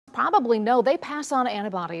probably know they pass on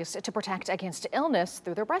antibodies to protect against illness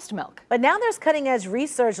through their breast milk. But now there's cutting-edge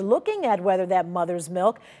research looking at whether that mother's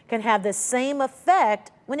milk can have the same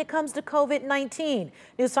effect when it comes to COVID-19.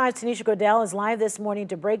 News 5's Tanisha Cordell is live this morning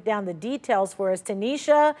to break down the details for us.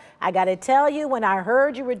 Tanisha, I got to tell you, when I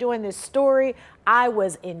heard you were doing this story, I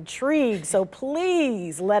was intrigued. So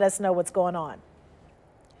please let us know what's going on.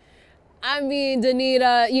 I mean,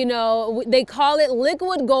 Danita, you know, they call it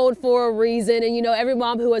liquid gold for a reason. And, you know, every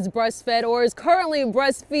mom who has breastfed or is currently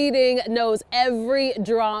breastfeeding knows every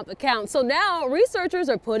drop counts. So now researchers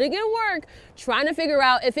are putting in work trying to figure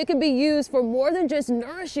out if it can be used for more than just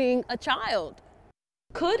nourishing a child.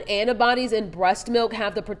 Could antibodies in breast milk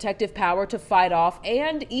have the protective power to fight off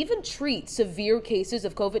and even treat severe cases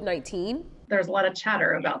of COVID-19? There's a lot of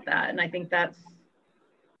chatter about that, and I think that's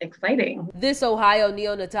exciting. This Ohio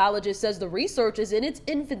neonatologist says the research is in its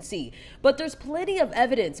infancy, but there's plenty of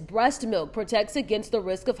evidence breast milk protects against the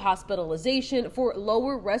risk of hospitalization for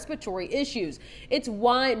lower respiratory issues. It's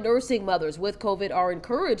why nursing mothers with COVID are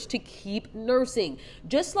encouraged to keep nursing,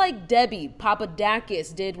 just like Debbie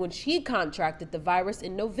Papadakis did when she contracted the virus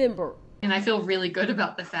in November. And I feel really good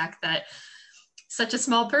about the fact that such a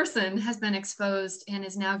small person has been exposed and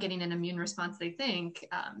is now getting an immune response, they think,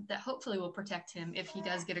 that hopefully will protect him if he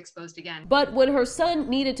does get exposed again. But when her son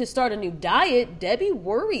needed to start a new diet, Debbie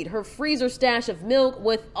worried her freezer stash of milk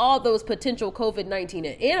with all those potential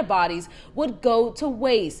COVID-19 antibodies would go to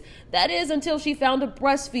waste. That is until she found a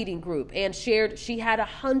breastfeeding group and shared she had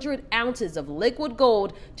 100 ounces of liquid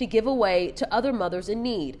gold to give away to other mothers in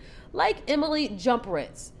need, like Emily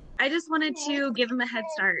Jumperitz. I just wanted to give him a head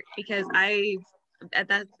start because at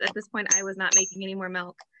this point, I was not making any more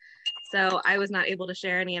milk. So I was not able to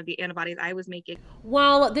share any of the antibodies I was making.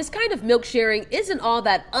 While this kind of milk sharing isn't all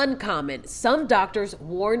that uncommon, some doctors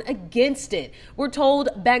warn against it. We're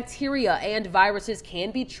told bacteria and viruses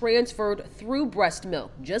can be transferred through breast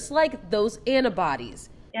milk, just like those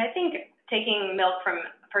antibodies. Yeah, I think taking milk from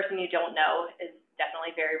a person you don't know is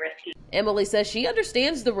definitely very risky. Emily says she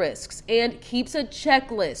understands the risks and keeps a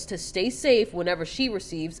checklist to stay safe whenever she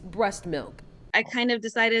receives breast milk. I kind of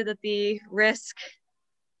decided that the risk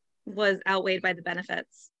was outweighed by the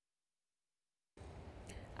benefits.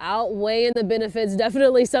 Outweighing the benefits,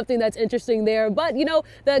 definitely something that's interesting there. But, you know,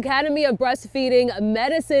 the Academy of Breastfeeding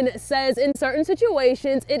Medicine says in certain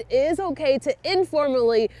situations, it is okay to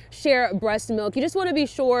informally share breast milk. You just want to be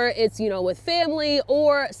sure it's, you know, with family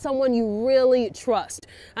or someone you really trust.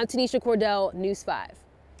 I'm Tanisha Cordell, News 5.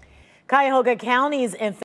 Cuyahoga County's